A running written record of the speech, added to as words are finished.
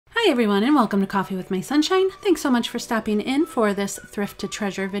Hi everyone and welcome to Coffee with My Sunshine. Thanks so much for stopping in for this Thrift to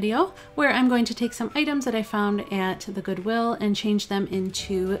Treasure video where I'm going to take some items that I found at the Goodwill and change them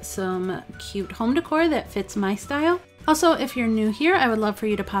into some cute home decor that fits my style. Also, if you're new here, I would love for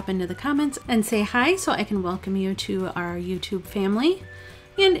you to pop into the comments and say hi so I can welcome you to our YouTube family.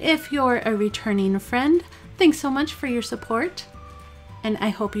 And if you're a returning friend, thanks so much for your support. And I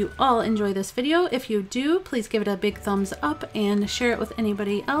hope you all enjoy this video. If you do, please give it a big thumbs up and share it with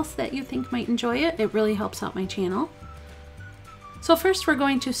anybody else that you think might enjoy it. It really helps out my channel. So first we're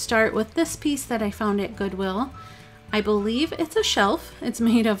going to start with this piece that I found at Goodwill. I believe it's a shelf. It's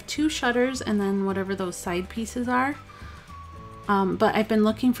made of 2 shutters and then whatever those side pieces are. But I've been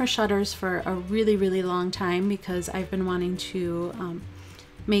looking for shutters for a really long time because I've been wanting to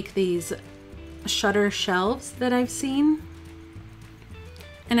make these shutter shelves that I've seen.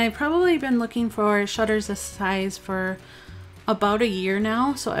 And I've probably been looking for shutters this size for about a year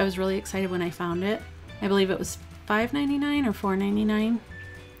now, so I was really excited when I found it. I believe it was $5.99 or $4.99. And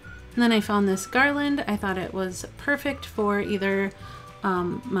then I found this garland. I thought it was perfect for either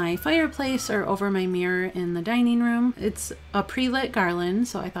my fireplace or over my mirror in the dining room. It's a pre-lit garland,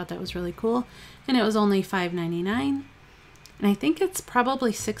 so I thought that was really cool. And it was only $5.99. And I think it's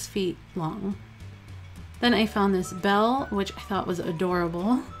probably 6 feet long. Then I found this bell, which I thought was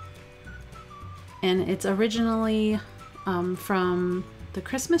adorable. And it's originally from the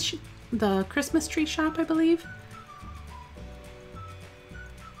Christmas tree shop, I believe.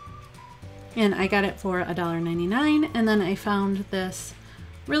 And I got it for $1.99. And then I found this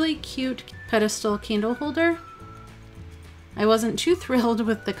really cute pedestal candle holder. I wasn't too thrilled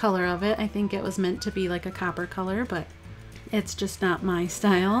with the color of it. I think it was meant to be like a copper color, but it's just not my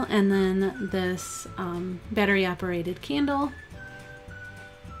style. And then this battery operated candle,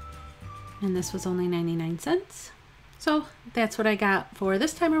 and this was only 99 cents. So that's what I got for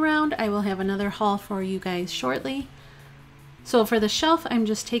this time around. I will have another haul for you guys shortly. So for the shelf, I'm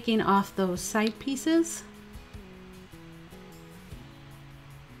just taking off those side pieces.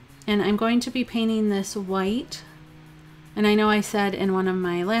 And I'm going to be painting this white. And I know I said in one of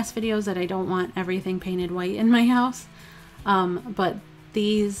my last videos that I don't want everything painted white in my house. But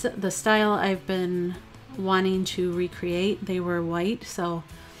the style I've been wanting to recreate, they were white, so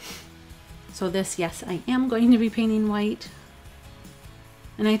this, yes, I am going to be painting white.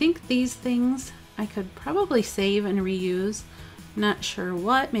 And I think these things I could probably save and reuse. Not sure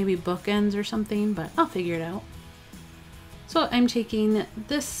what, maybe bookends or something, but I'll figure it out. So I'm taking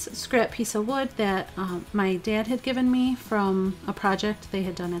this scrap piece of wood that my dad had given me from a project they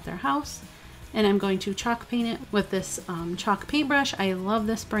had done at their house. And I'm going to chalk paint it with this chalk paintbrush. I love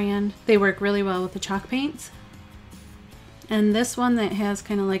this brand. They work really well with the chalk paints. And this one that has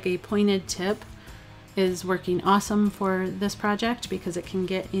kind of like a pointed tip is working awesome for this project because it can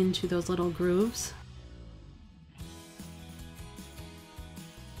get into those little grooves.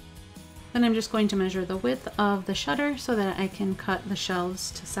 Then I'm just going to measure the width of the shutter so that I can cut the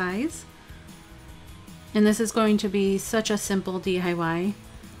shelves to size. And this is going to be such a simple DIY.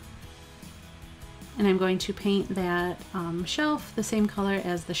 And I'm going to paint that shelf the same color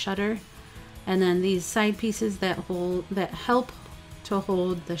as the shutter, and then these side pieces that help to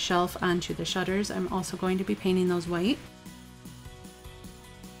hold the shelf onto the shutters, I'm also going to be painting those white.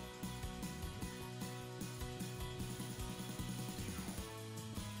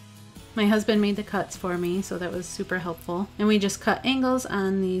 My husband made the cuts for me, so that was super helpful. And we just cut angles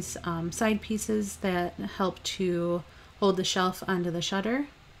on these side pieces that help to hold the shelf onto the shutter.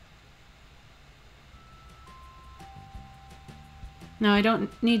 Now I don't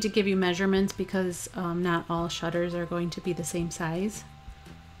need to give you measurements because not all shutters are going to be the same size.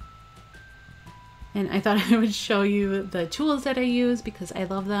 And I thought I would show you the tools that I use because I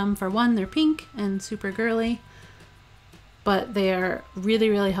love them. For one, they're pink and super girly, but they're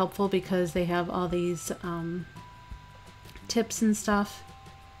really helpful because they have all these tips and stuff.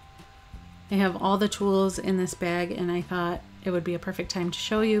 They have all the tools in this bag, and I thought it would be a perfect time to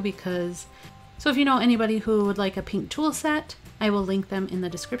show you because, so if you know anybody who would like a pink tool set, I will link them in the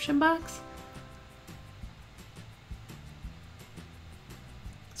description box.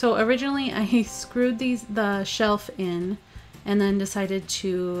 So originally I screwed the shelf in and then decided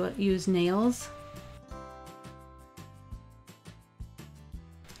to use nails.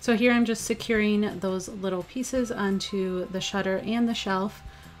 So here I'm just securing those little pieces onto the shutter and the shelf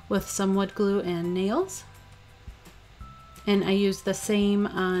with some wood glue and nails. And I used the same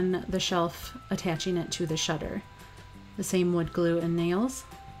on the shelf, attaching it to the shutter. The same wood glue and nails.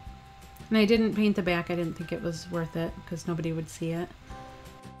 And I didn't paint the back. I didn't think it was worth it because nobody would see it.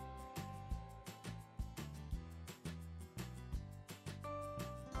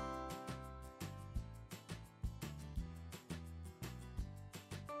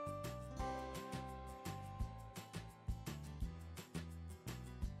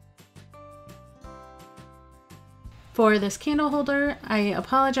 For this candle holder, I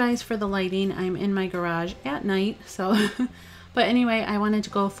apologize for the lighting. I'm in my garage at night, so but anyway, I wanted to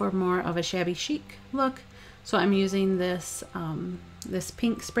go for more of a shabby chic look. So I'm using this this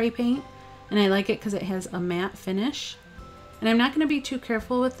pink spray paint, and I like it because it has a matte finish. And I'm not going to be too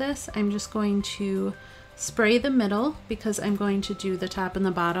careful with this. I'm just going to spray the middle because I'm going to do the top and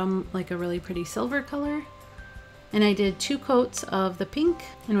the bottom like a really pretty silver color. And I did 2 coats of the pink,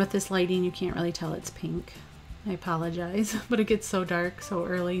 and with this lighting you can't really tell it's pink. I apologize, but it gets so dark so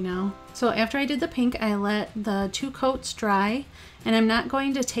early now. So after I did the pink, I let the 2 coats dry, and I'm not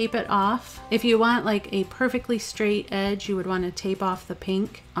going to tape it off. If you want like a perfectly straight edge, you would want to tape off the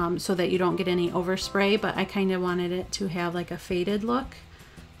pink so that you don't get any overspray, but I kind of wanted it to have like a faded look,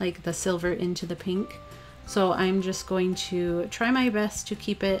 like the silver into the pink. So I'm just going to try my best to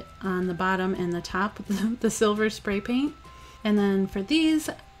keep it on the bottom and the top, the silver spray paint. And then for these,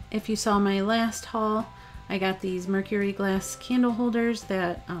 if you saw my last haul, I got these mercury glass candle holders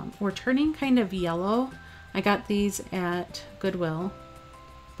that were turning kind of yellow. I got these at Goodwill,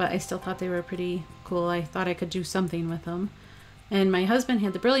 but I still thought they were pretty cool. I thought I could do something with them. And my husband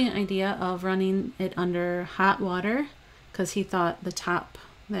had the brilliant idea of running it under hot water because he thought the top,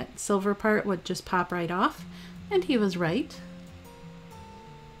 that silver part, would just pop right off. And he was right.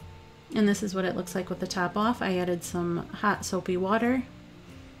 And this is what it looks like with the top off. I added some hot soapy water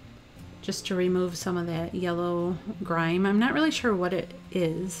just to remove some of that yellow grime. I'm not really sure what it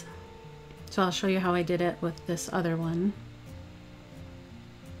is, so I'll show you how I did it with this other one.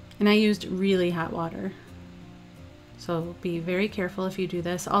 And I used really hot water, so be very careful if you do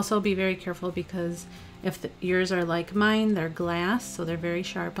this. Also be very careful because if yours are like mine, they're glass, so they're very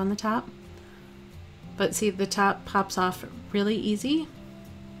sharp on the top. But see, the top pops off really easy.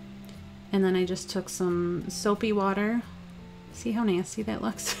 And then I just took some soapy water. See how nasty that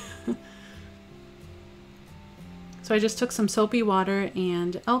looks? So I just took some soapy water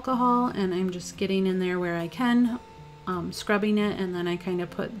and alcohol, and I'm just getting in there where I can, scrubbing it, and then I kind of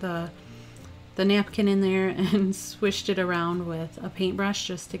put the napkin in there and swished it around with a paintbrush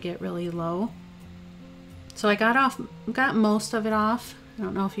just to get really low. So I got most of it off. I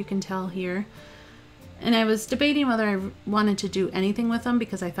don't know if you can tell here. And I was debating whether I wanted to do anything with them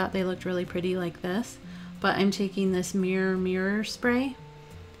because I thought they looked really pretty like this. But I'm taking this mirror spray.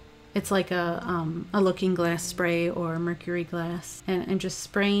 It's like a looking glass spray or mercury glass. And I'm just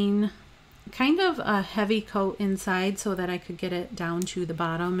spraying kind of a heavy coat inside so that I could get it down to the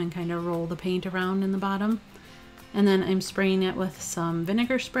bottom and kind of roll the paint around in the bottom. And then I'm spraying it with some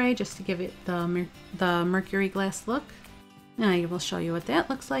vinegar spray just to give it the mercury glass look. And I will show you what that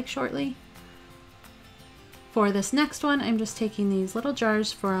looks like shortly. For this next one, I'm just taking these little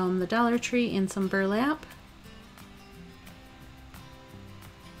jars from the Dollar Tree and some burlap.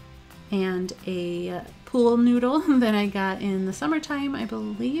 And a pool noodle that I got in the summertime. I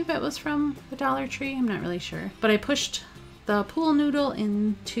believe it was from the Dollar Tree. I'm not really sure. But I pushed the pool noodle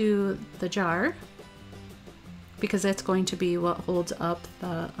into the jar because that's going to be what holds up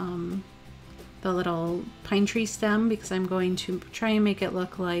the little pine tree stem, because I'm going to try and make it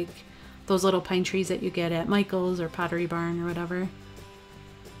look like those little pine trees that you get at Michael's or Pottery Barn or whatever.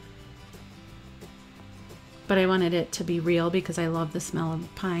 But I wanted it to be real because I love the smell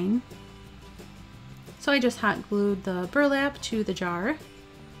of pine. So I just hot glued the burlap to the jar.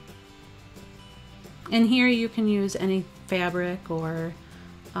 And here you can use any fabric or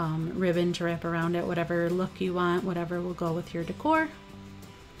ribbon to wrap around it, whatever look you want, whatever will go with your decor.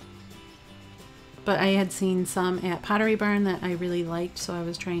 But I had seen some at Pottery Barn that I really liked, so I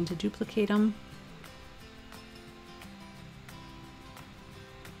was trying to duplicate them.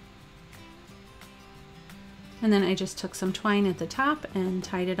 And then I just took some twine at the top and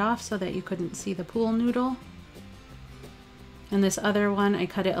tied it off so that you couldn't see the pool noodle. And this other one, I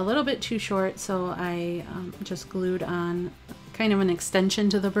cut it a little bit too short, so I just glued on kind of an extension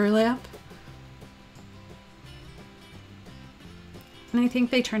to the burlap. And I think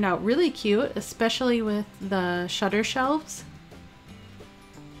they turned out really cute, especially with the shutter shelves.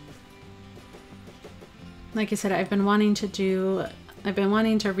 Like I said, I've been wanting to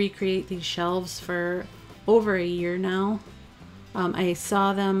recreate these shelves for over a year now. I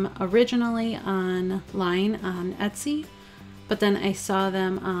saw them originally online on Etsy, but then I saw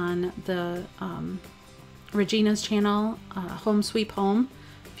them on the Regina's channel, Home Sweep Home.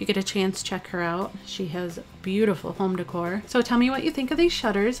 If you get a chance, check her out. She has beautiful home decor. So tell me what you think of these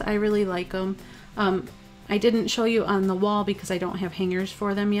shutters. I really like them. I didn't show you on the wall because I don't have hangers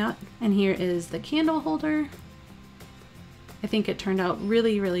for them yet. And here is the candle holder. I think it turned out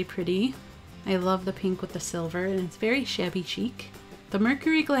really, really pretty. I love the pink with the silver, and it's very shabby chic. The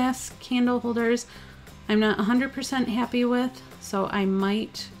mercury glass candle holders I'm not 100% happy with, so I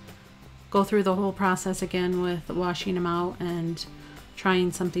might go through the whole process again with washing them out and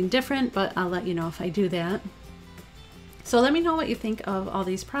trying something different, but I'll let you know if I do that. So let me know what you think of all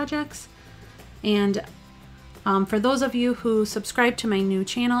these projects. And for those of you who subscribe to my new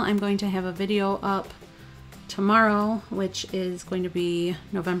channel, I'm going to have a video up tomorrow, which is going to be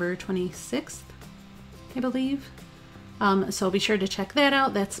November 26th, I believe. So be sure to check that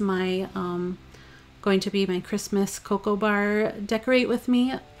out. That's my going to be my Christmas cocoa bar decorate with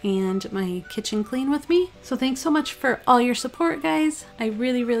me and my kitchen clean with me. So thanks so much for all your support, guys. I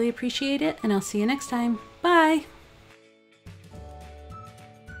really, really appreciate it, and I'll see you next time. Bye.